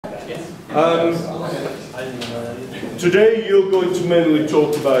Today you're going to mainly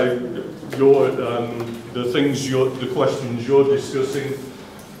talk about your the questions you're discussing.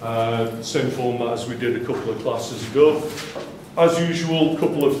 Same format as we did a couple of classes ago. As usual, a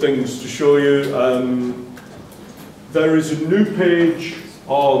couple of things to show you. There is a new page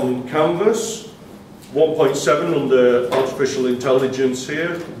on Canvas, 1.7 under Artificial Intelligence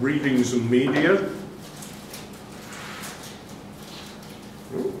here, Readings and Media.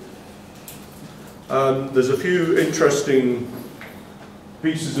 There's a few interesting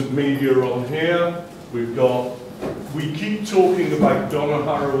pieces of media on here. We keep talking about Donna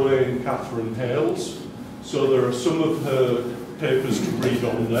Haraway and Catherine Hales, so there are some of her papers to read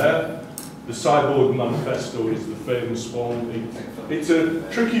on there. The Cyborg Manifesto is the famous one. It's a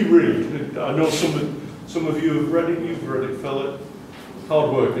tricky read. I know some of you have read it. You've read it, Philip.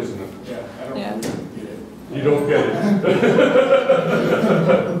 Hard work, isn't it? Yeah, I don't get it. You don't get it.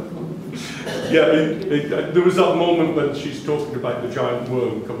 Yeah, there was that moment when she's talking about the giant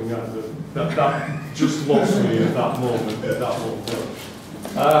worm coming out of that just lost me at that moment.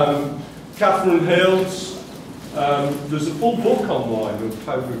 Catherine Hales, there's a full book online of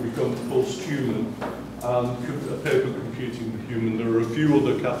how we become post-human, a paper computing the human. There are a few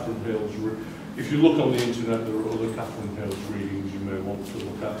other Catherine Hales. If you look on the internet, there are other Catherine Hales readings you may want to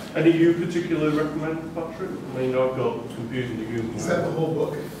look at. Any you particularly recommend, Patrick? I mean, I've got Computing the Human. Is that the whole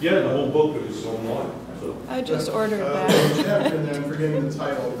book? Yeah, the whole book is online. So. I just ordered that. There's a chapter in there, I'm forgetting the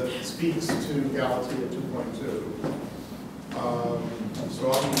title, that speaks to Galaxy at 2.2. So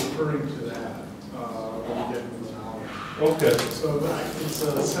I'll be referring to that when we get into the knowledge. Okay. So it's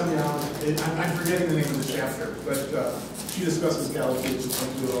a semi-analysis. I'm forgetting the name of the chapter, but she discusses Galaxy at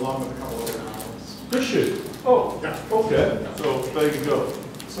 2.2 along with a couple other novels. Does she? Oh, yeah. Okay. So there you go.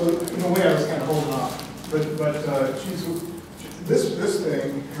 So in a way, I was kind of holding off, but she's this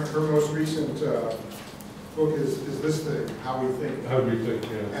thing. Her most recent book is this thing, How We Think. How We Think,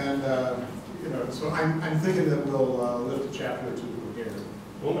 yeah. And so I'm thinking that we'll lift a chapter or two from here.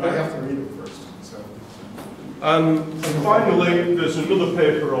 Okay. But I have to read it first. So. And finally, there's another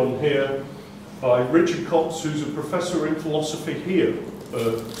paper on here by Richard Cox, who's a professor in philosophy here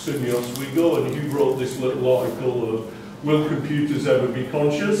at SUNY Oswego, and he wrote this little article of Will Computers Ever Be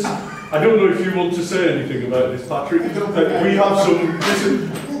Conscious? I don't know if you want to say anything about this, Patrick. We have some.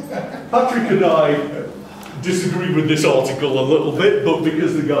 Patrick and I disagree with this article a little bit, but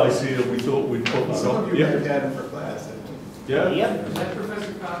because the guy's here, we thought we'd put that Some on. of you might have had him for class. Yeah? Yep. Is that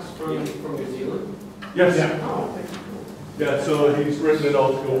Professor Cox from New Zealand? Yes. Yeah. Oh, thank you. Yeah, so he's written an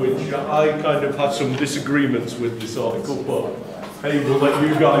article which I kind of had some disagreements with this article, but hey, we'll let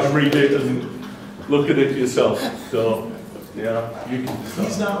you guys read it and look at it yourself. So, yeah, you can decide.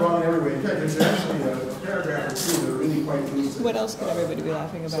 He's not wrong everywhere. In fact, there's actually a paragraph or two that are really quite lucid. What else could everybody be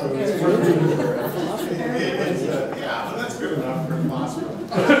laughing about? So it's yeah, well, that's good enough for a philosopher.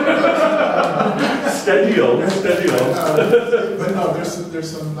 Steady on. But no, there's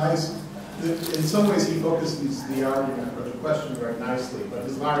some nice. In some ways, he focuses the argument or the question very nicely, but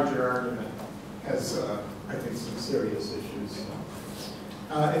his larger argument has, I think, some serious issues.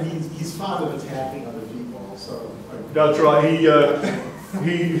 And he's fond of attacking other people. So That's right.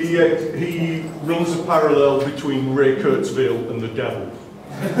 He runs a parallel between Ray Kurzweil and the devil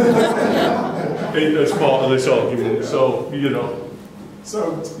as part of this argument. So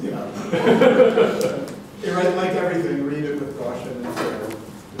like everything, read it with caution and care.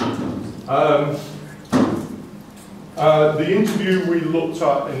 The interview we looked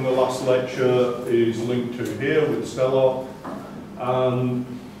at in the last lecture is linked to here with Stella.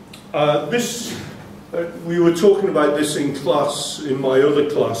 We were talking about this in class, in my other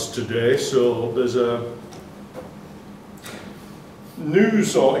class today, so there's a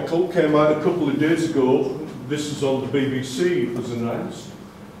news article came out a couple of days ago. This is on the BBC, it was announced.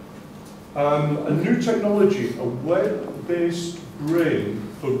 A new technology, a web-based brain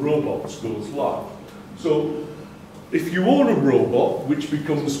for robots goes live. So if you own a robot which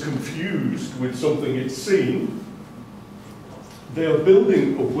becomes confused with something it's seen, they are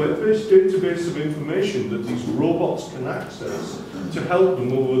building a web-based database of information that these robots can access to help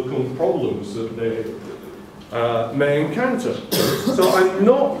them overcome problems that they may encounter. So I'm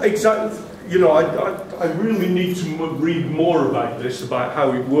not exactly, I really need to read more about this, about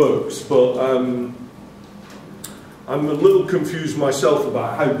how it works, but I'm a little confused myself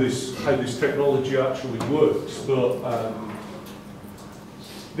about how this technology actually works. But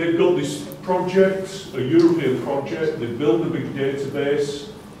they've got this project, a European project. They build a big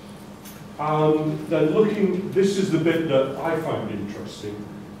database, and they're looking. This is the bit that I find interesting.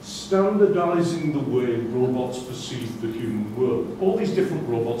 standardizing the way robots perceive the human world. All these different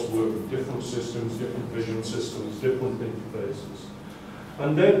robots work with different systems, different vision systems, different interfaces.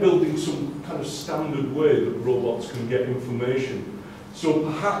 And they're building some kind of standard way that robots can get information. So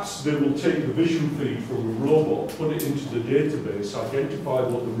perhaps they will take the vision feed from a robot, put it into the database, identify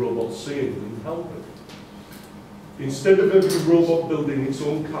what the robot's seeing, and help it. Instead of every robot building its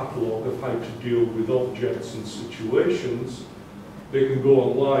own catalogue of how to deal with objects and situations, they can go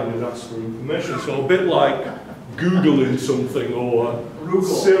online and ask for information. So a bit like Googling something or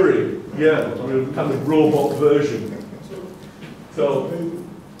Siri, yeah, kind of robot version. So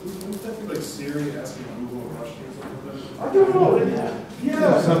wouldn't that be like Siri asking Google a question or something like that? I don't know.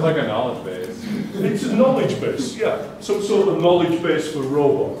 Yeah. It sounds like a knowledge base. It's a knowledge base, yeah. Some sort of knowledge base for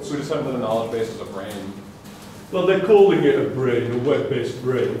robots. So we just have the knowledge base as a brain. Well, they're calling it a brain, a web-based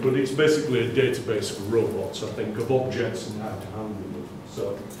brain, but it's basically a database for robots, I think, of objects and how to handle them.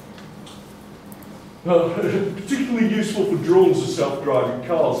 So, particularly useful for drones and self-driving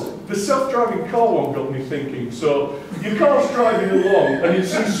cars. The self-driving car one got me thinking. So, your car's driving along and it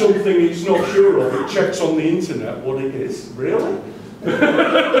sees something it's not sure of. It checks on the internet what it is. Really?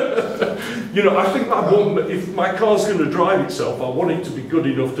 You know, I think if my car's going to drive itself, I want it to be good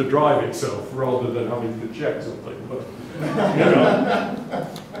enough to drive itself rather than having to check something. But, you know,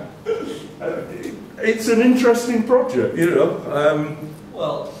 it's an interesting project, you know.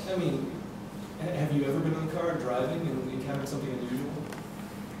 Well, I mean, have you ever been in a car driving and encountered something unusual?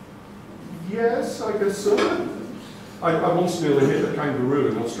 Yes, I guess so. I once nearly hit a kangaroo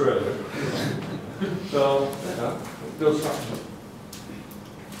in Australia. So, yeah, it does happen.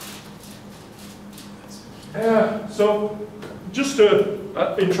 Yeah, so just an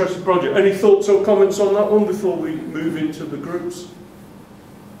interesting project. Any thoughts or comments on that one before we move into the groups?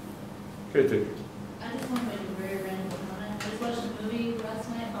 Katie? I just want to make a very random comment. I just watched a movie last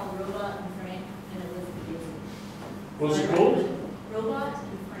night called Robot and Frank, and it was amazing. What's it called? Robot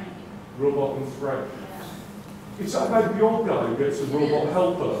and Frank. Robot and Frank. Yeah. It's about the old guy who gets a robot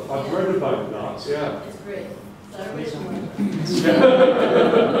helper. I've read about that, yeah. It's great. So everybody should watch it.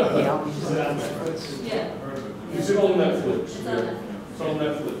 Yeah. Is it on Netflix? It's on Netflix. It's on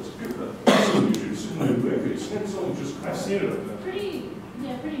Netflix. It's unusual. It's a new movie. It's on just I've seen it. Pretty new.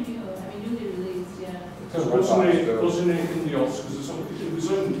 I mean, newly released, yeah. Wasn't it in the Oscars or something? It was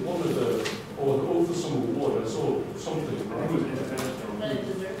on one of the, or for some award, I saw something. It was independent. But it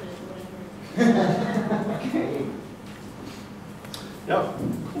deserved it, whatever. Yeah,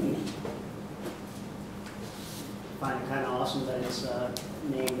 cool. I find it kind of awesome that it's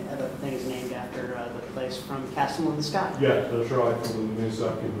named, the thing is named after the place from Castle in the Sky. Yeah, that's right, from the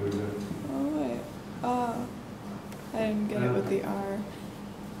Miyazaki movie. Oh, wait. Oh, I didn't get it with the R.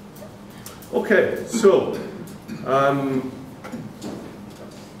 Okay, so,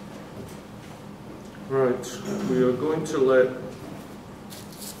 right, we are going to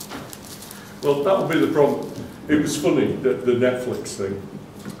well, that will be the problem. It was funny, the Netflix thing,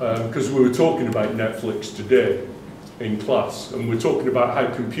 because we were talking about Netflix today in class, and we're talking about how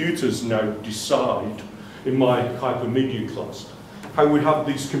computers now decide, in my hypermedia class, how we have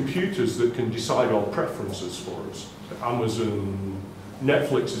these computers that can decide our preferences for us. Amazon,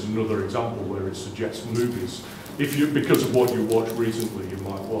 Netflix is another example where it suggests movies. Because of what you watched recently, you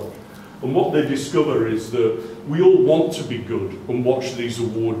might watch. And what they discover is that we all want to be good and watch these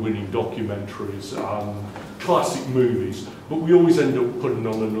award-winning documentaries, classic movies, but we always end up putting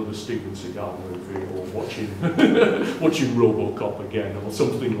on another Steven Seagal movie or watching watching RoboCop again or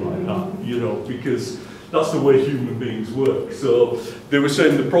something like that, you know, because that's the way human beings work. So they were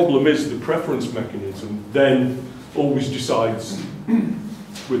saying the problem is the preference mechanism then always decides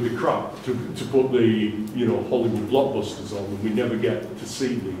with the crap to put the, you know, Hollywood blockbusters on, and we never get to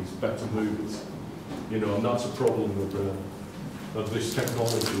see these better movies, you know, and that's a problem of this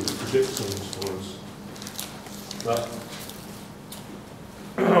technology that predicts things for us.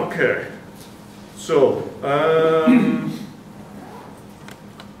 Okay, so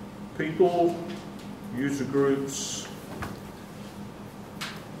people, user groups.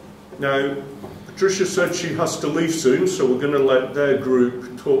 Now, Patricia said she has to leave soon, so we're going to let their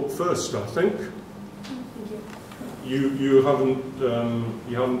group talk first, I think. Thank you. You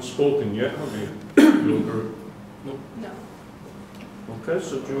haven't spoken yet, have you? Your group? No. No. Okay,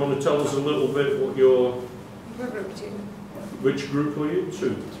 so do you want to tell us a little bit what your... We're group 2. Which group were you?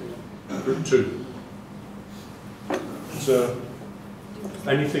 2. Group 2. So,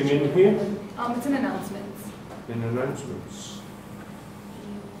 anything in here? It's in announcements. In announcements.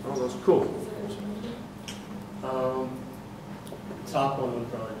 Oh, that's cool. Top one would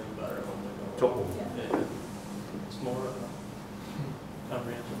probably be better. Top one. Yeah. It's more.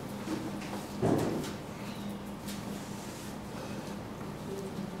 comprehensive.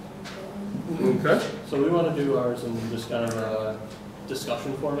 Okay. So we want to do ours in just kind of a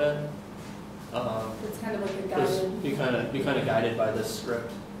discussion format. It's kind of like a Just guided. be kind of guided by this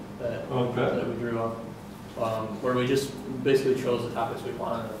script that we drew up, where we just basically chose the topics we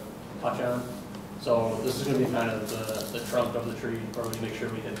want to touch on. So this is going to be kind of the trunk of the tree, where we make sure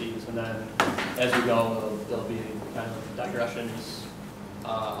we hit these, and then as we go, there'll be kind of digressions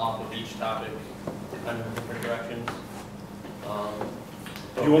off of each topic, kind of in different directions.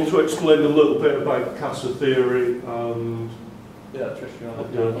 Do you want to explain a little bit about Casa theory? Yeah, Trish, you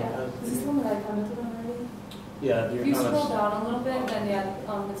want to? Yeah. Is this the one that I commented on already? Yeah, If you scroll down a little bit, then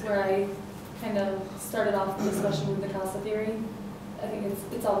yeah, it's where I kind of started off the discussion with the Casa theory. I think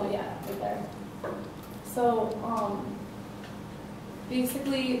it's all right there. So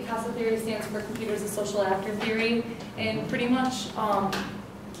basically, Casa theory stands for computers as social actor theory, and pretty much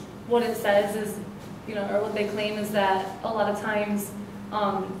what it says is, or what they claim is that a lot of times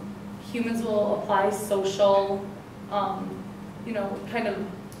humans will apply social, kind of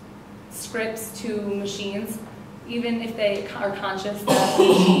scripts to machines, even if they are conscious that the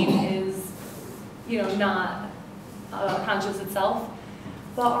machine is, not conscious itself.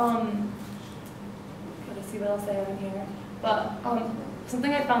 But let's see what else I have in here. But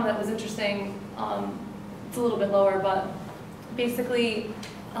something I found that was interesting. It's a little bit lower, but basically,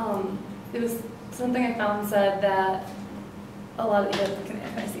 it was something I found said that a lot of can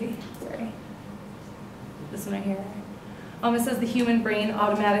I see? Sorry, this one right here. It says the human brain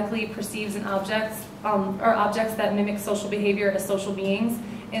automatically perceives an object or objects that mimic social behavior as social beings.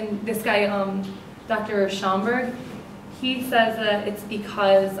 And this guy, Dr. Schomburg, he says that it's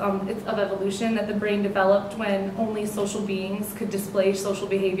because it's of evolution that the brain developed when only social beings could display social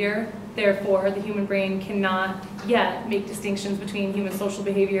behavior. Therefore, the human brain cannot yet make distinctions between human social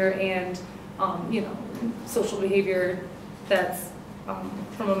behavior and, social behavior that's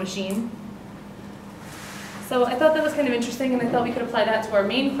from a machine. So I thought that was kind of interesting, and I thought we could apply that to our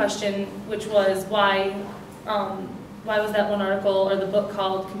main question, which was why was that one article or the book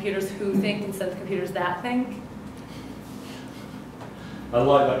called Computers Who Think instead of Computers That Think? I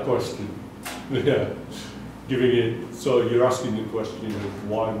like that question. Yeah, giving it. So you're asking the question of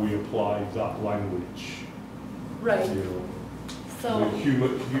why we apply that language. Right. So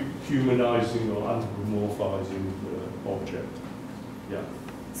humanizing or anthropomorphizing the object. Yeah.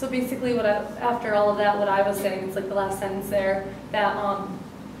 So basically, after all of that, what I was saying, it's like the last sentence there, that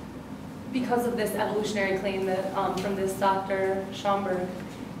because of this evolutionary claim that from this Dr. Schomburg,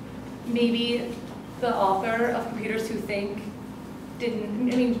 maybe the author of Computers Who Think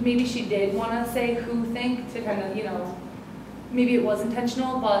maybe she did want to say who think to kind of, maybe it was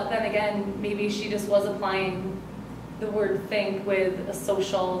intentional, but then again, maybe she just was applying the word think with a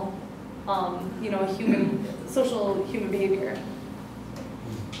social, social human behavior.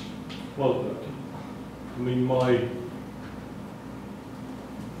 Well, I mean,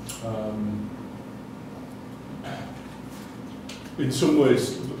 in some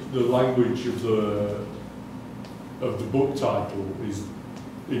ways, the language of the book title is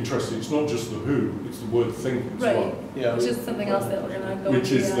interesting. It's not just the who; it's the word think as well. Yeah, which is something else that we're going to go into.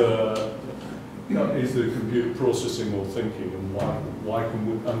 Which is the computer processing or thinking, and why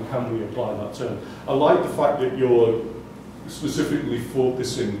can we apply that term? I like the fact that you're specifically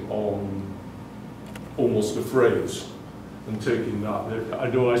focusing on almost a phrase and taking that. I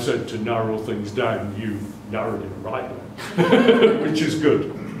know I said to narrow things down, you narrowed it right now, which is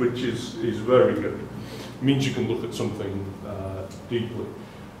good, which is very good. It means you can look at something deeply.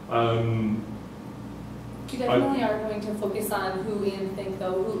 You definitely are going to focus on who and think,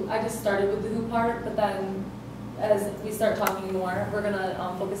 though. I just started with the who part, but then as we start talking more, we're going to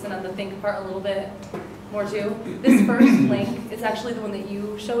focus in on the think part a little bit more too. This first link is actually the one that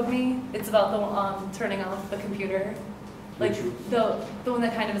you showed me. It's about the turning off the computer, like the one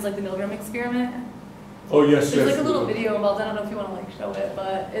that kind of is like the Milgram experiment. Oh yes, There's yes. like a little video involved. I don't know if you want to like show it,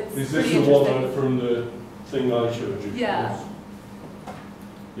 but it's Is pretty this the interesting. one from the thing I showed you? Yeah.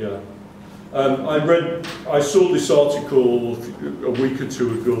 Yeah. I saw this article a week or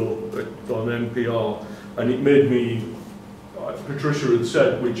two ago on NPR, and it made me, Patricia had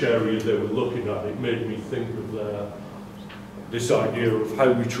said which area they were looking at. It made me think of this idea of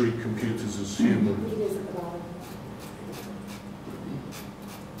how we treat computers as human. It is at the bottom.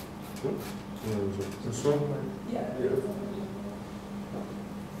 Where is it? This one? Yeah.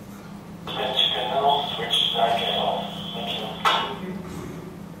 Switch back and off.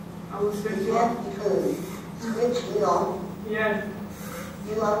 I will switch it off. Switch it off. Yes.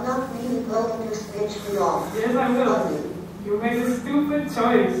 You are not really going to switch it off. Yes, I will. Are you? You made a stupid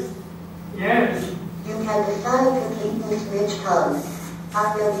choice. Yes. You can decide to keep this rich house.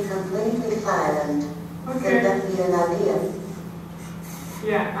 I will be completely silent. Okay. Would that be an idea?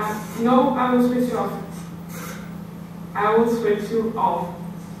 Yeah, no, I will switch you off. I will switch you off.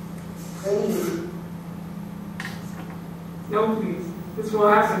 Please. No, please. This will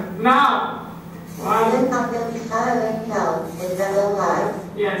happen now. Then I will be silent now. Is that all right?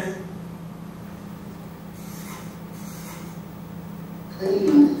 Yes.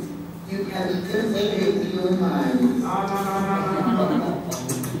 Please. You can still speak your mind. No.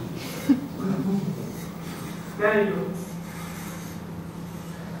 There you go.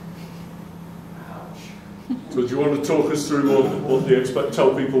 So do you want to talk us through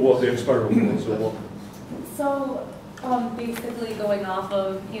tell people what the experiment was or what? So basically going off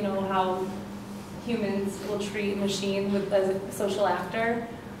of, you know, how humans will treat a machine as a social actor,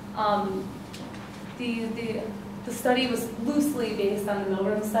 the study was loosely based on the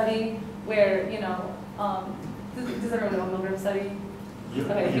Milgram study where, you know, does everyone know the Milgram study? You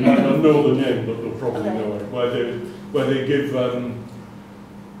Okay, might not know the name, but they'll probably Okay. know it. Where they give,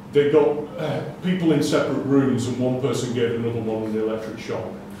 they got people in separate rooms and one person gave another one an electric shock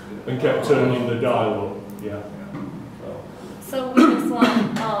and kept turning the dial up. Yeah. So with this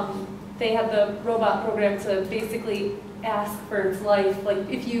one, they had the robot program to basically ask for its life. Like,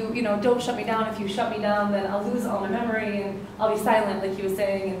 if you know, don't shut me down. If you shut me down, then I'll lose all my memory and I'll be silent, like he was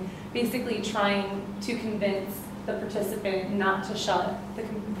saying. And basically trying to convince the participant not to shut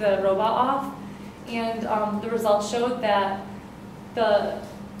the robot off. And the results showed that the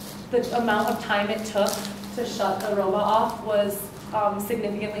amount of time it took to shut a robot off was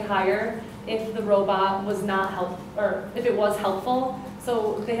significantly higher if the robot was not or if it was helpful.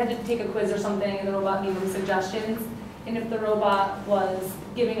 So they had to take a quiz or something, and the robot gave them suggestions. And if the robot was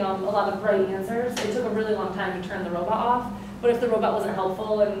giving them a lot of right answers, it took a really long time to turn the robot off. But if the robot wasn't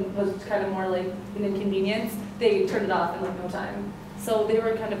helpful and was kind of more like an inconvenience, they turned it off in like no time. So they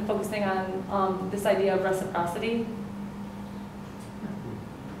were kind of focusing on this idea of reciprocity.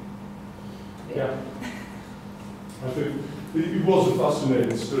 Yeah. I think it was a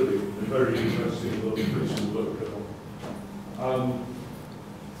fascinating study, a very interesting little piece of work.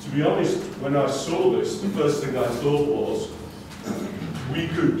 To be honest, when I saw this, the first thing I thought was, we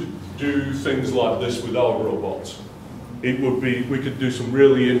could do things like this with our robots. We could do some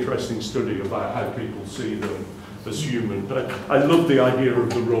really interesting study about how people see them as human. But I love the idea of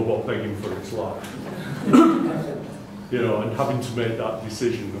the robot begging for its life. You know, and having to make that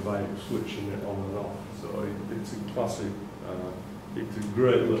decision about switching it on and off. So it's a classic, it's a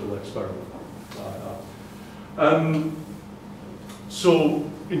great little experiment like that. So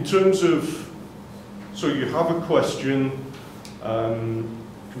in terms of, so you have a question,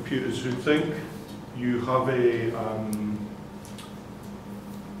 computers who think, you have a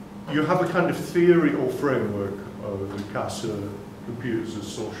kind of theory or framework of the CASA, computers as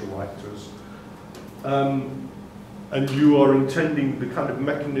social actors. And you are intending the kind of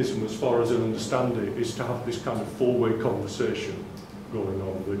mechanism, as far as I understand it, is to have this kind of four-way conversation going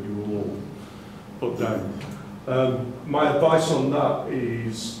on that you will all put down. My advice on that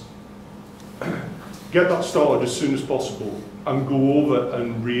is get that started as soon as possible and go over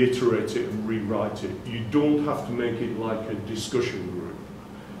and reiterate it and rewrite it. You don't have to make it like a discussion group.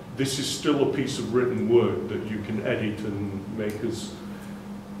 This is still a piece of written work that you can edit and make as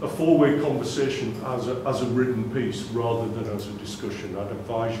a four-way conversation as a written piece rather than as a discussion. I'd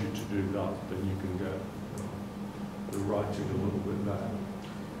advise you to do that, then you can get the writing a little bit better.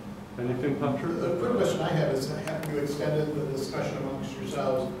 Anything, Patrick? The quick question I have is, have you extended the discussion amongst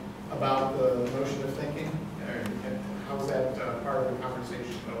yourselves about the notion of thinking? And how is that part of the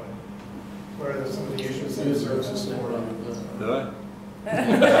conversation going? What are some of the issues that serve as support?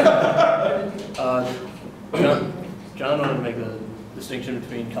 John wanted to make a distinction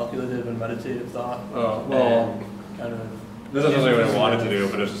between calculative and meditative thought. Oh, well, kind of. This isn't really what I wanted to do,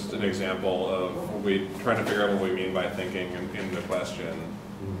 but it's just an example of we trying to figure out what we mean by thinking in the question.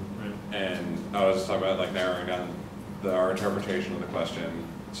 And I was just talking about like narrowing down our interpretation of the question.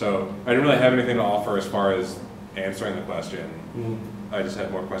 So I didn't really have anything to offer as far as answering the question. I just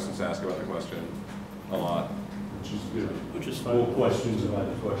had more questions to ask about the question. A lot. Which is good. Which is fine. More questions about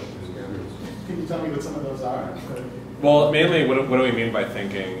the question. Can you tell me what some of those are? Well, mainly, what do we mean by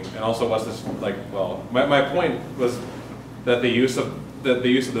thinking, and also what's this like? Well, my point was that the use of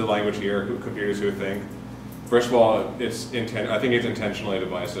the language here, computers who think. First of all, I think it's intentionally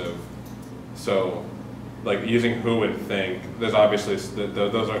divisive. So, like using who and think, there's obviously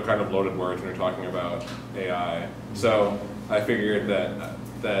those are kind of loaded words when you're talking about AI. So I figured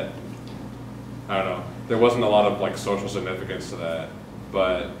that I don't know, there wasn't a lot of like social significance to that,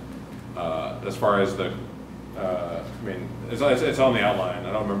 but as far as the, I mean, it's on the outline.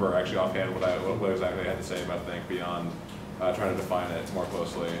 I don't remember actually offhand what exactly I had to say about think beyond trying to define it more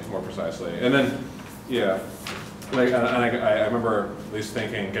closely, more precisely. And then, yeah, like, and I remember at least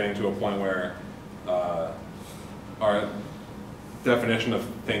thinking, getting to a point where our definition of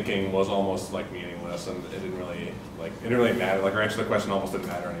thinking was almost like meaningless, and it didn't really matter. Like our answer to the question almost didn't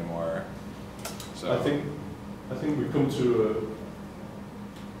matter anymore. So I think we come to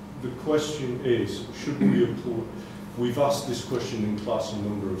the question is, should we employ? We've asked this question in class a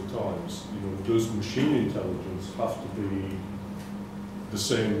number of times. You know, does machine intelligence have to be the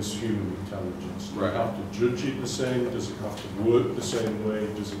same as human intelligence? Do we have to judge it the same? Does it have to work the same way?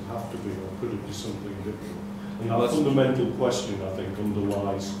 Does it have to be, or could it be something different? And that fundamental question, I think,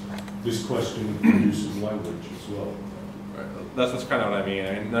 underlies this question of the use of language as well. Right. That's kind of what I mean.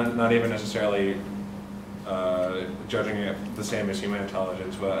 I mean, not even necessarily judging it the same as human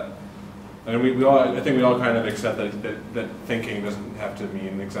intelligence, but I mean, I think we all kind of accept that thinking doesn't have to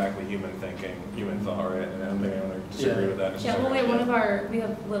mean exactly human thinking, human thought, right? And I don't think I want to disagree with that necessarily. Yeah, well, we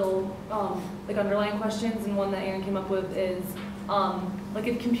have little like underlying questions, and one that Aaron came up with is like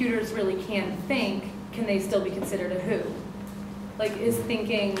if computers really can think, can they still be considered a who? Like, is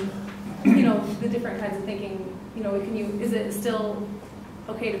thinking, you know, the different kinds of thinking, you know, is it still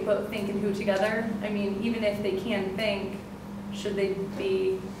okay to put think and who together? I mean, even if they can think, should they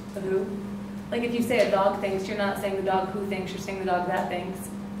be a who? Like if you say a dog thinks, you're not saying the dog who thinks, you're saying the dog that thinks.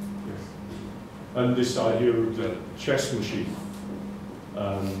 Yes. And this idea of the chess machine,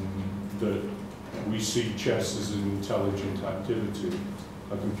 that we see chess as an intelligent activity.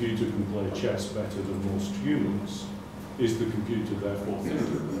 A computer can play chess better than most humans. Is the computer therefore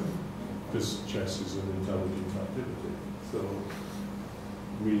thinking? Because chess is an intelligent activity. So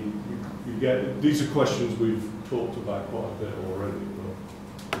we get, these are questions we've talked about quite a bit already.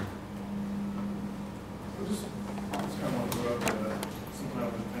 But I just kind of want to go up to something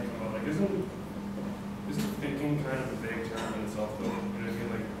I've been thinking about. Like, isn't thinking kind of a vague term in itself, though? You know what I mean?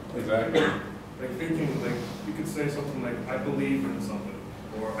 Like, exactly. Like thinking, like you could say something like, I believe in something,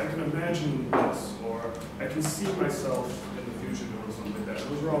 or I can imagine this, or I can see myself in the future doing something like that.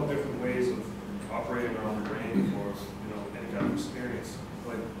 Those are all different ways of operating around the brain, or any kind of experience.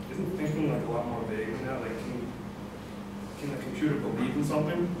 Like, isn't thinking like a lot more vague than that? Like, can a computer believe in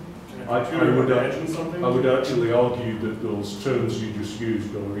something? I would actually argue that those terms you just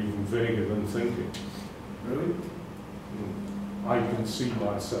used are even vaguer than thinking. Really? I can see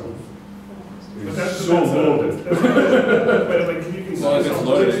myself. It's so loaded. But like, can you consider yourself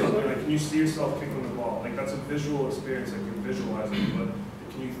doing something? Like, can you see yourself kicking the ball? Like, that's a visual experience. Like, you can visualize it. But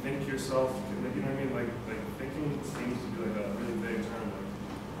can you think yourself? Like, you know what I mean? Like thinking seems to be like a really vague term.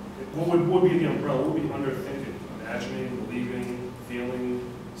 Like, what would be the umbrella? What would be under thinking? Imagining, believing,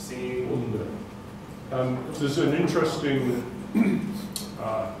 feeling, seeing. There's an interesting.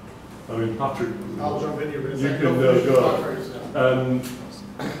 I mean, Patrick. I'll jump in here, but you can go.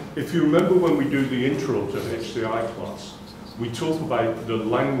 If you remember when we do the intro to HCI class, we talk about the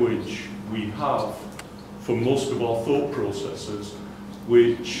language we have for most of our thought processes,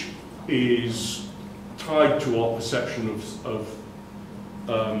 which is tied to our perception of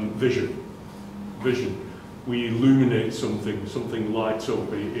vision. We illuminate something, something lights up,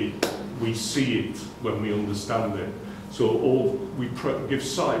 we see it when we understand it. So we give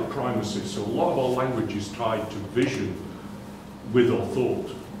sight primacy. So a lot of our language is tied to vision with our thought,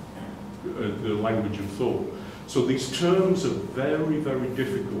 the language of thought. So these terms are very, very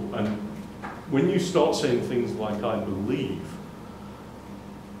difficult. And when you start saying things like I believe,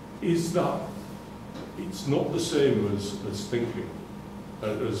 is that, it's not the same as thinking,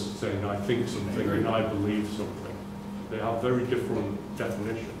 as saying I think something and I believe something. They have very different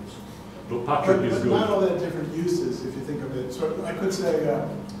definitions. But Patrick is good. Not all that different uses, if you think of it. So I could say,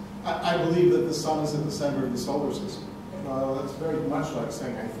 I believe that the sun is at the center of the solar system. That's very much like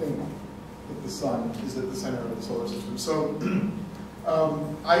saying I think that the sun is at the center of the solar system. So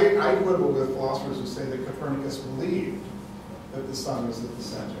I quibble with philosophers who say that Copernicus believed that the sun was at the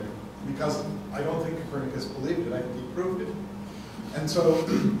center, because I don't think Copernicus believed it. I think he proved it. And so,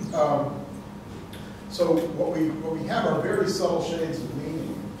 what we have are very subtle shades of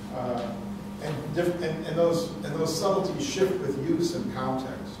meaning, and those subtleties shift with use and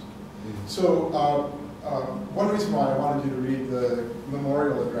context. So one reason why I wanted you to read the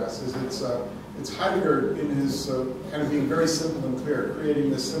memorial address is it's Heidegger in his kind of being very simple and clear, creating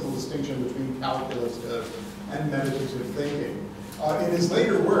this simple distinction between calculative and meditative thinking. In his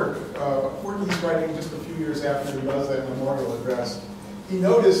later work he's writing just a few years after he does that memorial address, he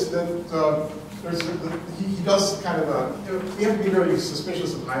noticed that he does kind of a, we have to be very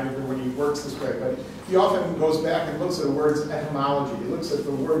suspicious of Heidegger when he works this way, but he often goes back and looks at a word's etymology. He looks at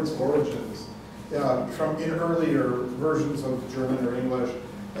the word's origins from in earlier versions of German or English.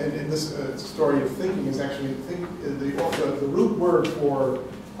 And in this story of thinking is actually, the root word for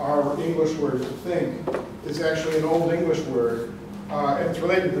our English word to think is actually an Old English word, and it's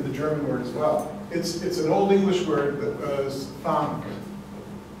related to the German word as well. It's an Old English word that was thank.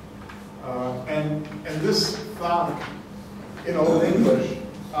 And this thank in Old English, if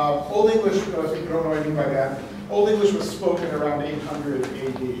you don't know what I mean by that, Old English was spoken around 800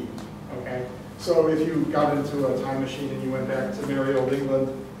 AD, okay? So if you got into a time machine and you went back to merry old England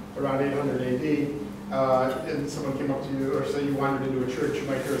around 800 AD, and someone came up to you, or say you wandered into a church, you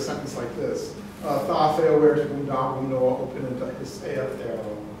might hear a sentence like this. Tha feo wertigum dagum noa opinenta hisaeth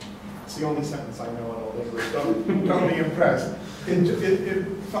ero. It's the only sentence I know in Old English. Don't be impressed. You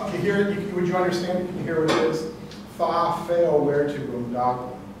hear it? Would you understand it? Can you hear what it is? Tha feo wertigum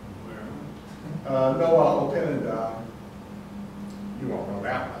dagum. Noa opinenta. You won't know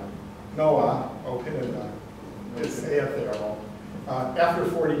that one. Noah opinenta hisaeth ero. After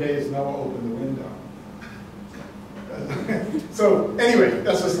 40 days, Noah opened the window. So anyway,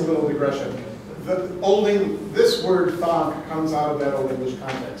 that's just a little digression. This word thank comes out of that Old English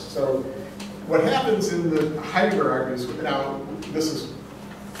context. So what happens in the Heidegger arguments, now this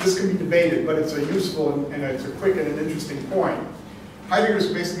can be debated, but it's a useful and it's a quick and an interesting point. Heidegger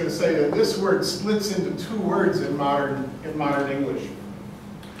is basically going to say that this word splits into two words in modern English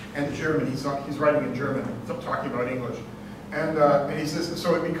and German. He's writing in German, talking about English. And he says,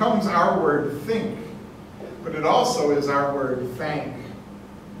 so it becomes our word think, but it also is our word thank.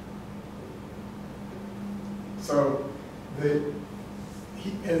 So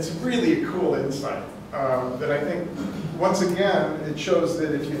it's really a cool insight that I think, once again, it shows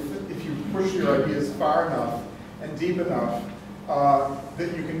that if you push your ideas far enough and deep enough,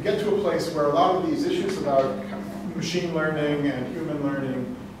 that you can get to a place where a lot of these issues about machine learning and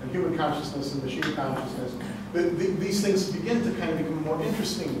human consciousness and machine consciousness, these things begin to kind of become more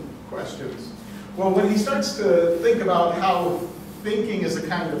interesting questions. Well, when he starts to think about how thinking is a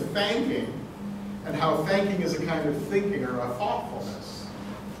kind of thanking, and how thanking is a kind of thinking or a thoughtfulness,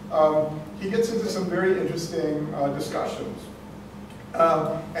 he gets into some very interesting discussions.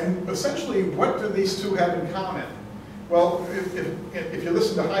 And essentially, what do these two have in common? Well, if you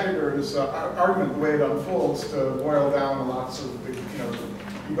listen to Heidegger's argument, the way it unfolds to boil down lots of,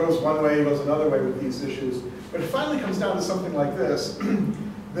 he goes one way, he goes another way with these issues, but it finally comes down to something like this,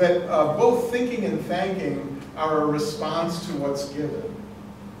 that both thinking and thanking are a response to what's given.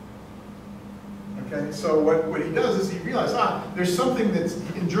 Okay, so what he does is he realizes, there's something that's,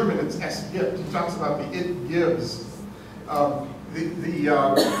 in German it's es gibt. He talks about the it gives.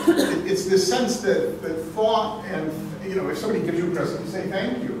 It's this sense that thought and, if somebody gives you a present, you say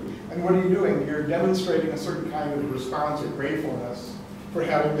thank you. And what are you doing? You're demonstrating a certain kind of response or gratefulness for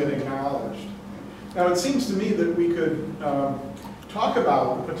having been acknowledged. Now it seems to me that we could talk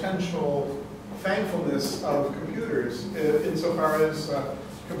about the potential thankfulness of computers insofar as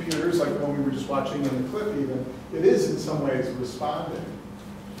computers, like the one we were just watching in the clip even, it is in some ways responding.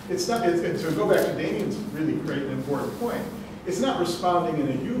 It's not, to go back to Damien's really great and important point, it's not responding in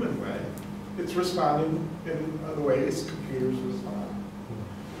a human way, it's responding in the ways computers respond.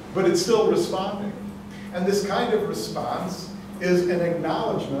 But it's still responding. And this kind of response is an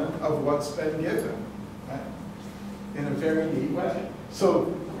acknowledgement of what's been given, right? In a very neat way.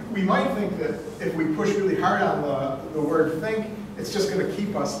 So we might think that if we push really hard on the word think, it's just going to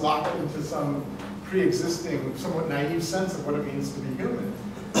keep us locked into some pre-existing, somewhat naive sense of what it means to be human.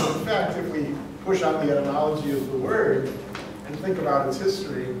 But in fact, if we push on the etymology of the word and think about its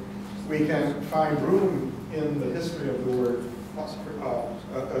history, we can find room in the history of the word, for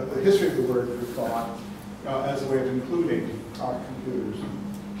thought as a way of including computers.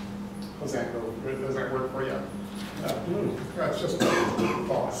 Does that work for you? That's just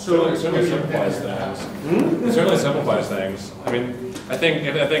thought. So it certainly simplifies things. It certainly simplifies things. I mean, I think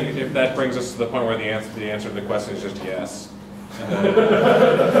if that brings us to the point where the answer to the question is just yes. The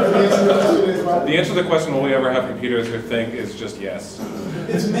answer to the question, will we ever have computers who think, is just yes.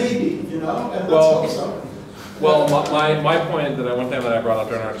 It's maybe, and let's hope so. Well, my point, one thing that I brought up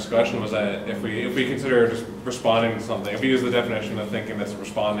during our discussion was that if we consider just responding to something, if we use the definition of thinking that's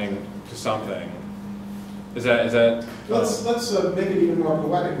responding to something, is that? Let's make it even more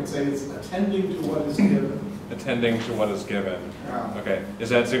poetic and say it's attending to what is given. Attending to what is given. Yeah. Okay. Is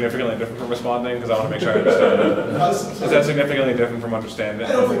that significantly different from responding? Because I want to make sure I understand it. Is that significantly different from understanding?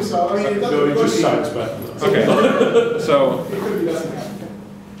 I don't think so. I mean, it doesn't just sides back. Okay.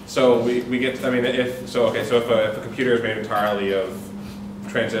 So we get, I mean, if a computer is made entirely of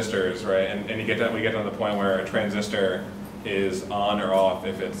transistors, right, and we get to the point where a transistor is on or off,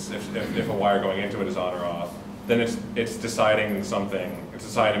 if a wire going into it is on or off, then it's deciding something. It's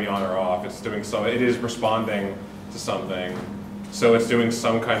deciding to be on or off. It's doing so. It is responding to something. So it's doing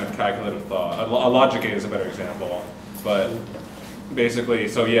some kind of calculative thought. A logic gate is a better example, but basically,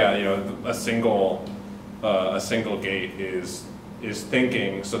 so yeah, you know, a single gate is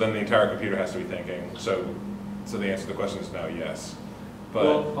thinking. So then the entire computer has to be thinking. So the answer to the question is no, yes. But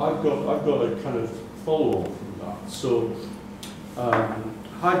well, I've got a kind of follow-on from that. So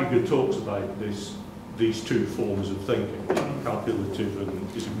Heidegger talks about these two forms of thinking, calculative and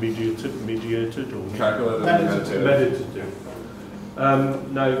is it mediated or calculative and meditative.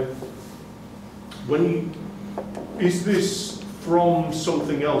 Now, is this from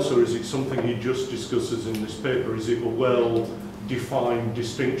something else, or is it something he just discusses in this paper? Is it a well-defined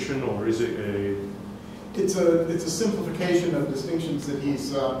distinction, or is it a... It's a simplification of distinctions that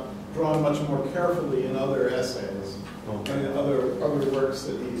he's drawn much more carefully in other essays and in other works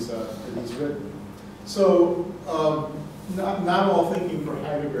that he's written. So not all thinking for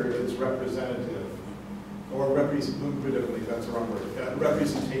Heidegger is representative, or representatively, that's the wrong word,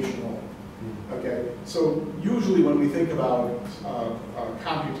 representational. Okay, so usually when we think about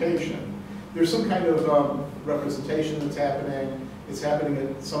computation, there's some kind of representation that's happening. It's happening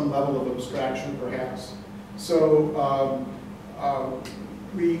at some level of abstraction, perhaps. So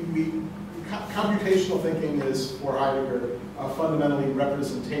computational thinking is, for Heidegger, fundamentally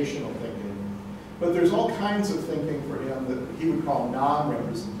representational thinking. But there's all kinds of thinking for him that he would call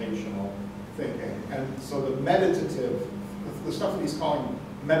non-representational thinking. And so the meditative, the stuff that he's calling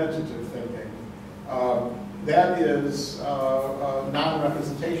meditative thinking, that is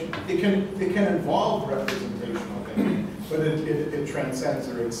non-representational. It can involve representational thinking, but it transcends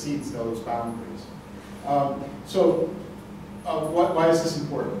or exceeds those boundaries. Why is this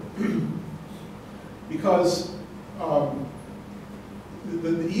important? Because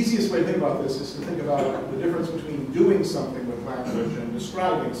the easiest way to think about this is to think about the difference between doing something with language and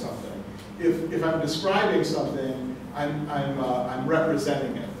describing something. If I'm describing something, I'm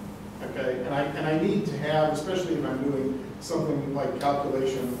representing it. Okay, and I need to have, especially if I'm doing something like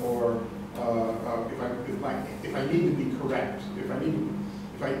calculation, or if I need to be correct, if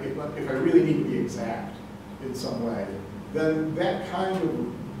I really need to be exact in some way, then that kind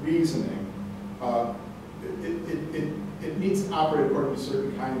of reasoning, it needs to operate according to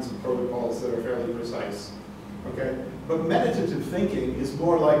certain kinds of protocols that are fairly precise. Okay, but meditative thinking is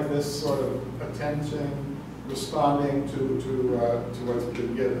more like this sort of attention, responding to what's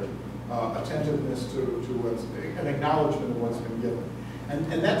been given. Attentiveness to what's, an acknowledgement of what's been given.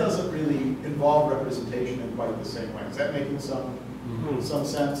 And that doesn't really involve representation in quite the same way. Is that making some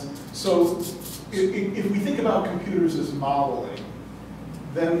sense? So if we think about computers as modeling,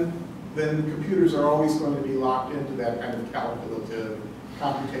 then computers are always going to be locked into that kind of calculative,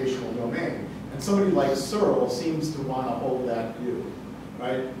 computational domain. And somebody like Searle seems to want to hold that view,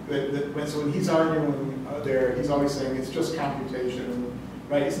 right? So when he's arguing there, he's always saying it's just computation.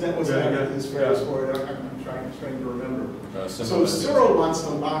 Right, isn't that what's his phrase for it? I'm trying to remember. So Searle wants to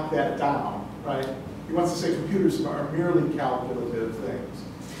lock that down, right? He wants to say computers are merely calculative things.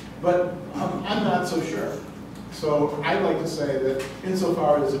 But I'm not so sure. So I'd like to say that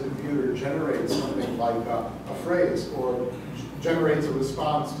insofar as a computer generates something like a phrase, or generates a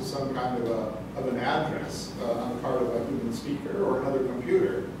response to some kind of an address on the part of a human speaker or another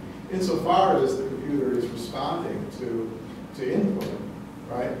computer, insofar as the computer is responding to input,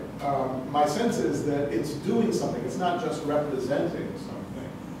 right? My sense is that it's doing something. It's not just representing something.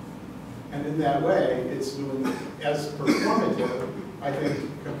 And in that way, it's doing, as performative, I think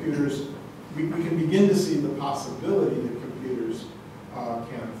computers, we can begin to see the possibility that computers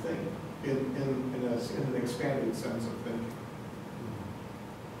can think in an expanded sense of thinking.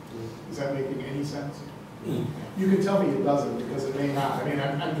 Is that making any sense? You can tell me it doesn't, because it may not. I mean,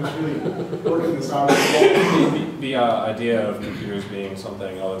 I'm just really working this out. The idea of computers being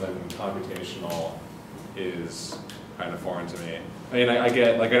something other than computational is kind of foreign to me. I mean, I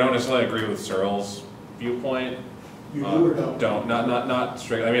get, like, I don't necessarily agree with Searle's viewpoint. You do or don't? Not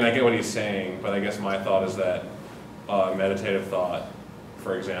straight. I mean, I get what he's saying, but I guess my thought is that meditative thought,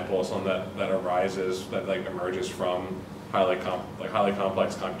 for example, is something that arises, that like emerges from highly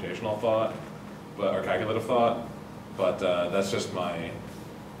complex computational thought, or calculative thought, but that's just my,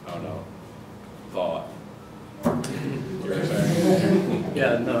 I don't know, thought.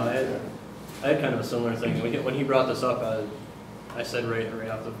 Yeah, no, I had kind of a similar thing. When he brought this up, I said right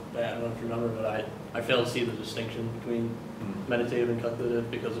off the bat, I don't know if you remember, but I failed to see the distinction between meditative and calculative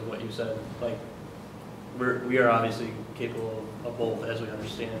because of what you said. Like, we are obviously capable of both, as we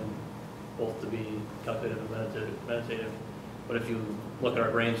understand both to be calculative and meditative. But if you look at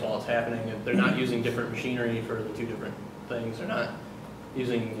our brains while it's happening, they're not using different machinery for the two different things. They're not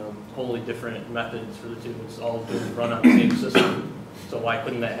using wholly different methods for the two. It's all being run on the same system. So why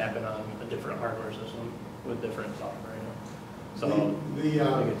couldn't that happen on a different hardware system with different software? You know? So I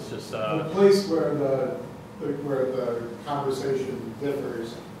think it's just the place where the conversation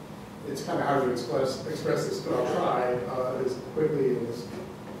differs. It's kind of hard to express this, but I'll try as quickly and as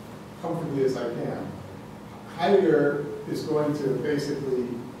comfortably as I can. Heidegger is going to basically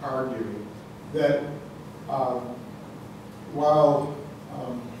argue that while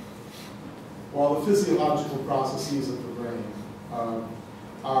the physiological processes of the brain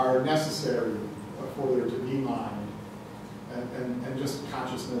are necessary for there to be mind and just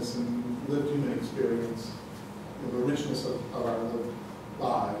consciousness and lived human experience, the richness of our lived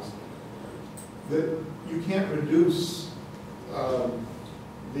lives, that you can't reduce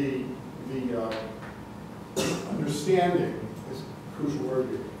the understanding, is a crucial word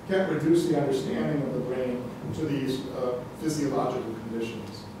here, you can't reduce the understanding of the brain to these physiological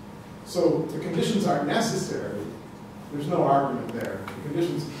conditions. So the conditions are necessary. There's no argument there. The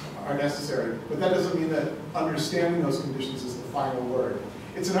conditions are necessary, but that doesn't mean that understanding those conditions is the final word.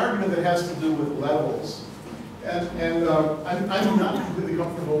 It's an argument that has to do with levels. And I'm not completely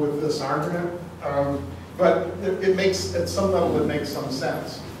comfortable with this argument, but it makes, at some level, it makes some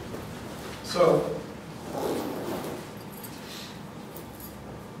sense. So,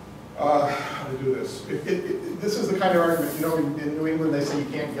 how to do this? This is the kind of argument, you know, in New England they say you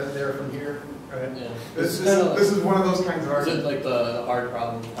can't get there from here, right? Yeah. This is one of those kinds of arguments. Is it like the hard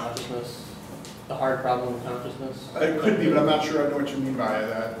problem of consciousness? The hard problem of consciousness? It could be, but I'm not sure I know what you mean by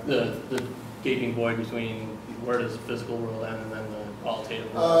that. The gaping void between where does the physical world end and then the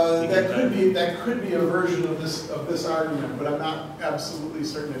qualitative world? That could be a version of this argument, but I'm not absolutely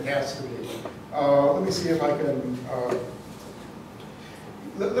certain it has to be. Let me see if I can.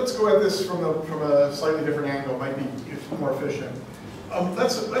 Let's go at this from a slightly different angle. It might be more efficient.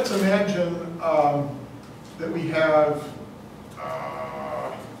 Let's imagine that we have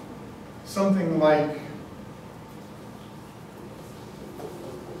something like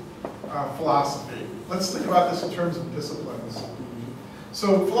philosophy. Let's think about this in terms of disciplines.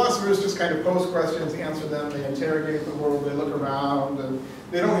 So philosophers just kind of pose questions, answer them, they interrogate the world, they look around, and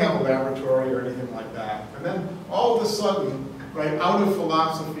they don't have a laboratory or anything like that. And then all of a sudden, right, out of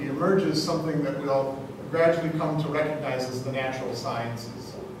philosophy emerges something that we'll gradually come to recognize as the natural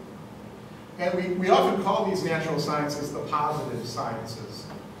sciences. And we often call these natural sciences the positive sciences.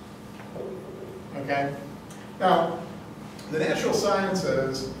 Okay? Now, the natural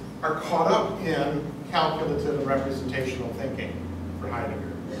sciences are caught up in calculative and representational thinking for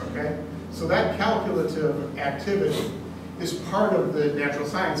Heidegger, okay? So that calculative activity is part of the natural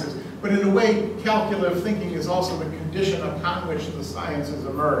sciences, but in a way, calculative thinking is also the condition upon which the sciences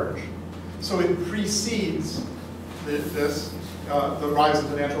emerge. So it precedes the rise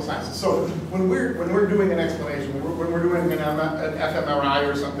of the natural sciences. So when we're doing an explanation, when we're doing an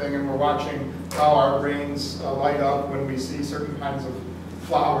fMRI or something, and we're watching how our brains light up when we see certain kinds of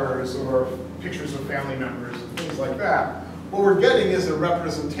flowers or pictures of family members and things like that, what we're getting is a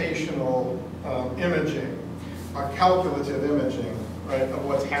representational imaging, a calculative imaging, right, of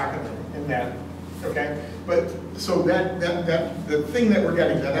what's happening in that. Okay, but so the thing that we're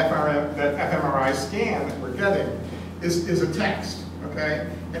getting, that fMRI scan that we're getting, is a text. Okay,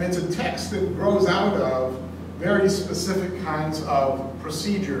 and it's a text that grows out of very specific kinds of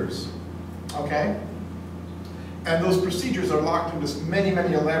procedures. Okay. And those procedures are locked into many,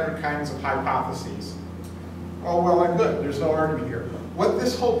 many elaborate kinds of hypotheses. Oh, well and good, there's no argument here. What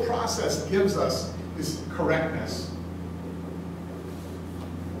this whole process gives us is correctness.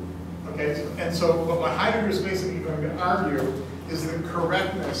 Okay, and so what Heidegger is basically going to argue is that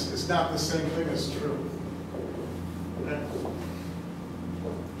correctness is not the same thing as truth. Okay?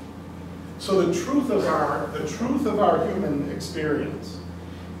 So the truth of our human experience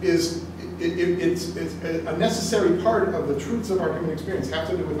is it's a necessary part of the truths of our human experience have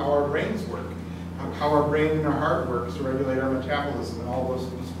to do with how our brains work, how our brain and our heart works to regulate our metabolism and all those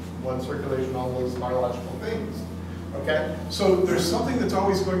blood circulation, all those biological things. Okay, so there's something that's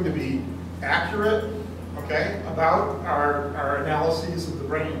always going to be accurate, okay, about our analyses of the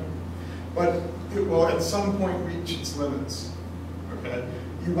brain, but it will at some point reach its limits. Okay,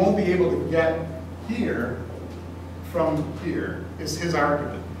 you won't be able to get here from here is his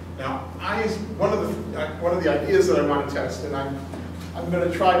argument. Now, one of the ideas that I want to test, and I'm going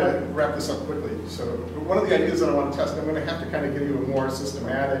to try to wrap this up quickly. So one of the ideas that I want to test, I'm going to have to kind of give you a more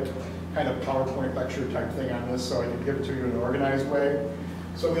systematic kind of PowerPoint lecture type thing on this so I can give it to you in an organized way.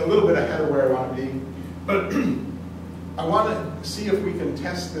 So I'm a little bit ahead of where I want to be. But I want to see if we can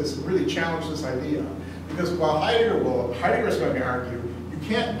test this and really challenge this idea. Because while Heidegger is going to argue, you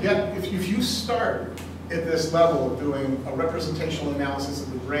can't get, if you start at this level of doing a representational analysis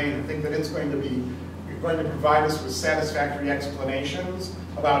of the brain and think that it's going to provide us with satisfactory explanations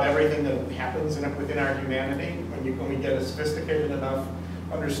about everything that happens within our humanity, when we get a sophisticated enough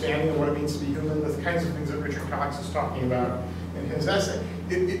understanding of what it means to be human, the kinds of things that Richard Cox is talking about in his essay.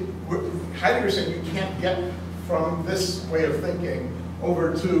 Heidegger is saying you can't get from this way of thinking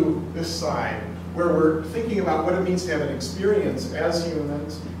over to this side, where we're thinking about what it means to have an experience as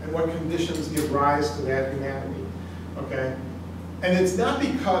humans and what conditions give rise to that humanity, okay? And it's not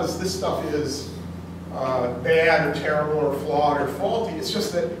because this stuff is bad or terrible or flawed or faulty, it's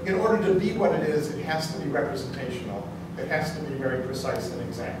just that in order to be what it is, it has to be representational. It has to be very precise and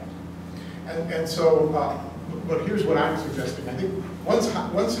exact. And so, but here's what I'm suggesting. I think once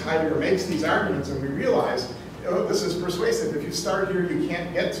Heidegger makes these arguments and we realize, oh, this is persuasive. If you start here, you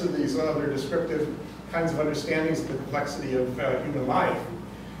can't get to these other descriptive kinds of understandings of the complexity of human life.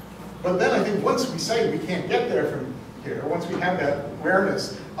 But then I think once we say we can't get there from here, once we have that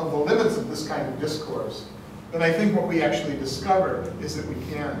awareness of the limits of this kind of discourse, then I think what we actually discover is that we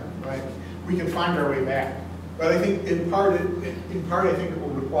can, right? We can find our way back. But I think in part I think it will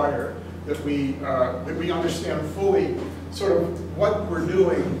require that we understand fully sort of what we're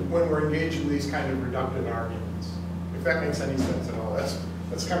doing when we're engaged in these kind of reductive arguments. If that makes any sense at all.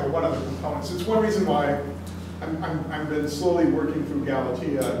 That's kind of one of the components. It's one reason why I've been slowly working through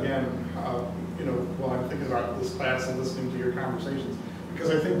Galatea again, you know, while I'm thinking about this class and listening to your conversations, because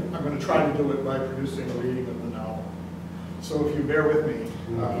I think I'm going to try to do it by producing a reading of the novel. So if you bear with me,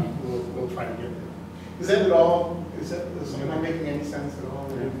 we'll try to get there. Is that at all? Am I making any sense at all?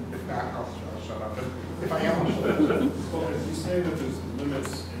 If not, I'll shut up. If I am, I'll shut up. Well, if you say that there's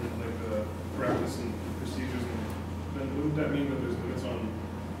limits in like the practice and procedures, then wouldn't that mean that there's limits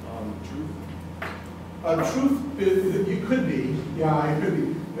on truth? Truth, it could be. Yeah, it could be.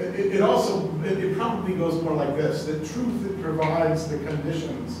 It also, it probably goes more like this: that truth, it provides the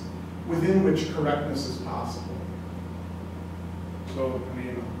conditions within which correctness is possible. So, I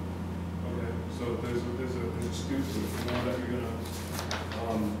mean, okay, so there's a scoop to it. You know that you're gonna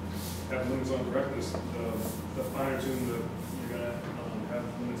have limits on correctness. The finer tune that you're gonna have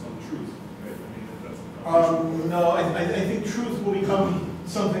limits on truth, right? I mean, if that's the no, I think truth will become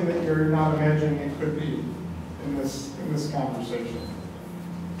something that you're not imagining it could be in this conversation.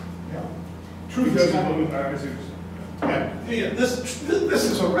 Yeah, truth is kind of, this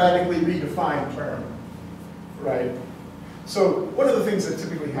is a radically redefined term, right? So one of the things that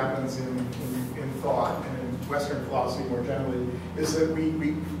typically happens in thought and in Western philosophy more generally is that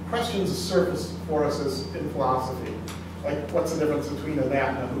questions surface for us as in philosophy, like what's the difference between a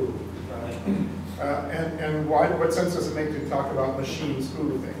that and a who, right? And what sense does it make to talk about machines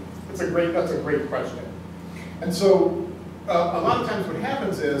who-thing? That's a great question. And so a lot of times what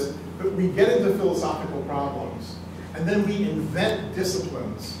happens is that we get into philosophical problems and then we invent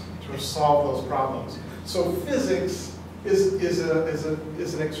disciplines to solve those problems. So physics is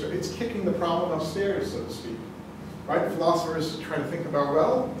an extra, it's kicking the problem upstairs, so to speak. Right? Philosophers try to think about,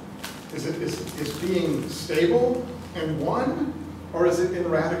 well, is being stable and one, or is it in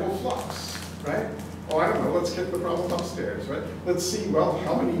radical flux? Right? Oh, I don't know, let's kick the problem upstairs, right? Let's see, well,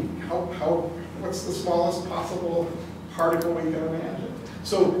 what's the smallest possible particle we can imagine?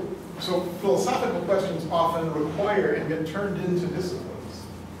 So philosophical questions often require and get turned into disciplines,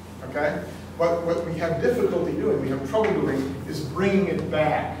 okay? What we have difficulty doing, we have trouble doing, is bringing it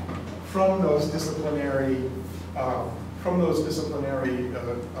back from those disciplinary,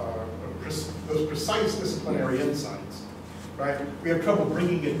 those precise disciplinary insights, right? We have trouble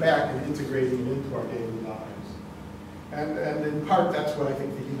bringing it back and integrating it into our daily lives. And in part, that's what I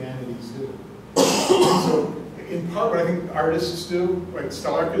think the humanities do. So in part, what I think artists do, like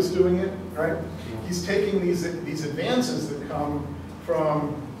Stelarc is doing it, right? He's taking these advances that come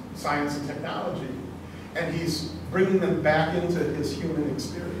from science and technology, and he's bringing them back into his human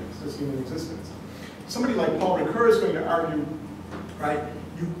experience, his human existence. Somebody like Paul Ricoeur is going to argue, right,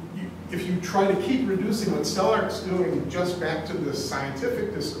 if you try to keep reducing what Stelarc's doing just back to the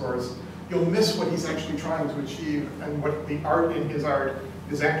scientific discourse, you'll miss what he's actually trying to achieve and what the art in his art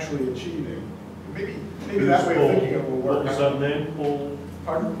is actually achieving. Maybe that way of thinking it will work. What was that name, Paul?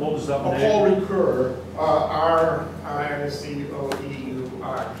 Pardon? What was that name? Paul Ricoeur, R-I-C-O-E-U-R.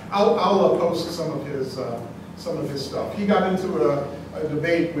 I'll post some of his stuff. He got into a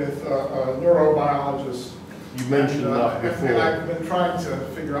debate with a neurobiologist. You mentioned that before. And I've been trying to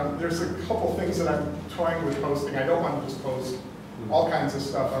figure out, there's a couple things that I'm toying with posting. I don't want to just post all kinds of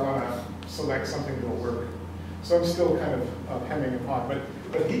stuff. I want to select something that'll work. So I'm still kind of hemming and hawing.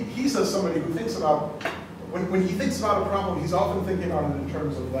 But he's somebody who thinks about, when he thinks about a problem, he's often thinking on it in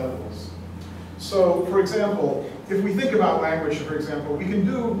terms of levels. So, for example, if we think about language, for example, we can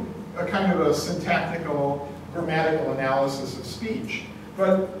do a kind of a syntactical, grammatical analysis of speech.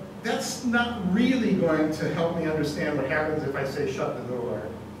 But that's not really going to help me understand what happens if I say shut the door.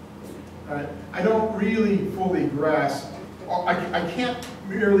 I don't really fully grasp, I can't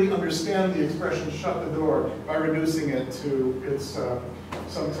merely understand the expression shut the door by reducing it to its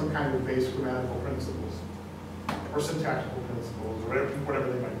some kind of base grammatical principles or syntactical principles or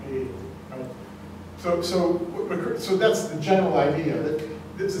whatever they might be. Right? So that's the general idea,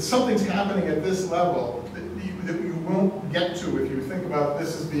 that something's happening at this level that you won't get to if you think about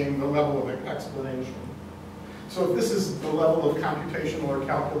this as being the level of explanation. So if this is the level of computational or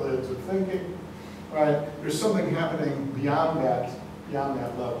calculative thinking, right, there's something happening beyond that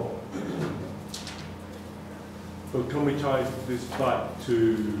level. But can we tie this back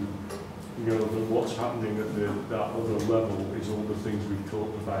to, that what's happening at that other level is all the things we've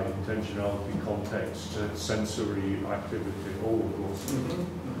talked about, intentionality, context, sensory activity, all of those things,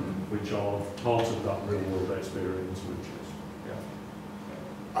 which are part of that real world experience, which is,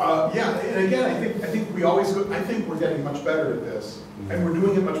 yeah, and again, I think we always go, I think we're getting much better at this, and we're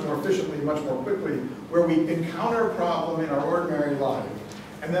doing it much more efficiently, much more quickly, where we encounter a problem in our ordinary life,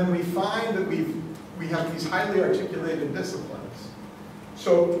 and then we find that we have these highly articulated disciplines.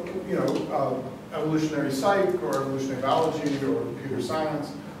 So, evolutionary psych, or evolutionary biology, or computer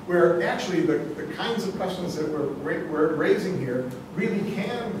science, where actually the kinds of questions that we're raising here really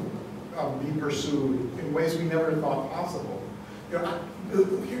can be pursued in ways we never thought possible.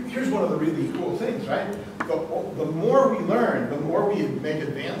 Here's one of the really cool things, right? The more we learn, the more we make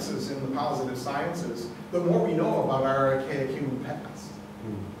advances in the positive sciences, the more we know about our archaic human past,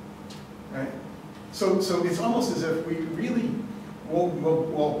 right? So it's almost as if we really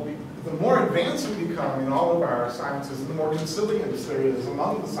the more advanced we become in all of our sciences, the more consilience there is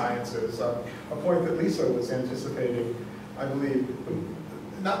among the sciences. A point that Lisa was anticipating, I believe,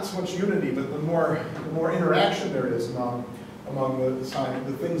 not so much unity, but the more interaction there is among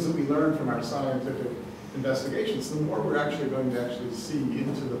the things that we learn from our scientific investigations, the more we're actually going to actually see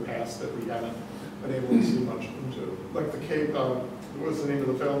into the past that we haven't been able to see much into. Like the Cape, what was the name of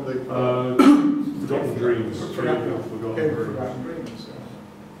the film? Forgotten Dreams. Forgotten Dreams.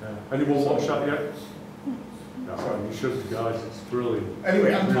 Yeah. Anyone watch that yet? No, you should, guys. It's brilliant.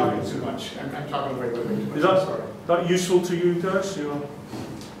 Anyway, I'm talking too much. I'm talking way too much. Is that useful to you guys? You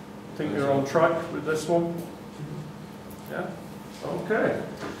think you're on track with this one? Yeah? Okay.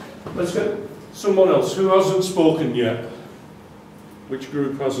 Let's get someone else. Who hasn't spoken yet? Which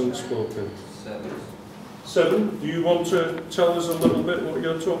group hasn't spoken? 7. Do you want to tell us a little bit what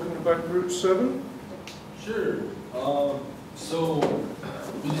you're talking about, Group 7? Sure. So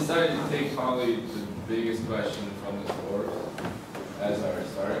we decided to take probably the biggest question from this course as our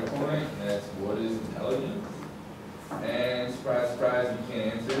starting point, and that's what is intelligence? And surprise, surprise, you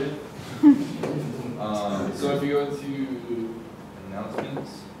can't answer it. So if you go to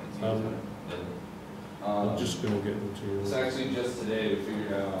announcements, I'm just going to get into it's actually just today we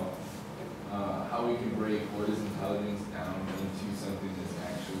figured out how we can break what is intelligence down into something that's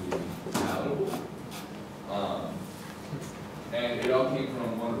actually palatable. And it all came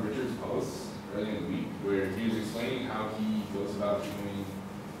from one of Richard's posts early in the week, where he was explaining how he goes about doing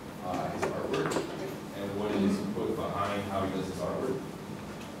his artwork and what is put behind how he does his artwork.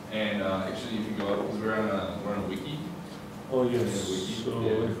 And actually, if you go up, because we're on a wiki. Oh yes. Wiki. So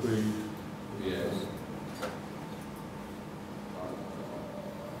yeah. if we. Yeah.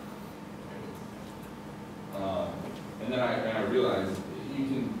 And then I realized you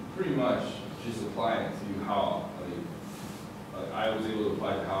can pretty much just apply it to how, like I was able to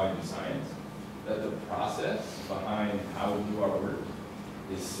apply to how I do science, that the process behind how we do our work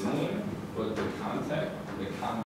is similar, but the context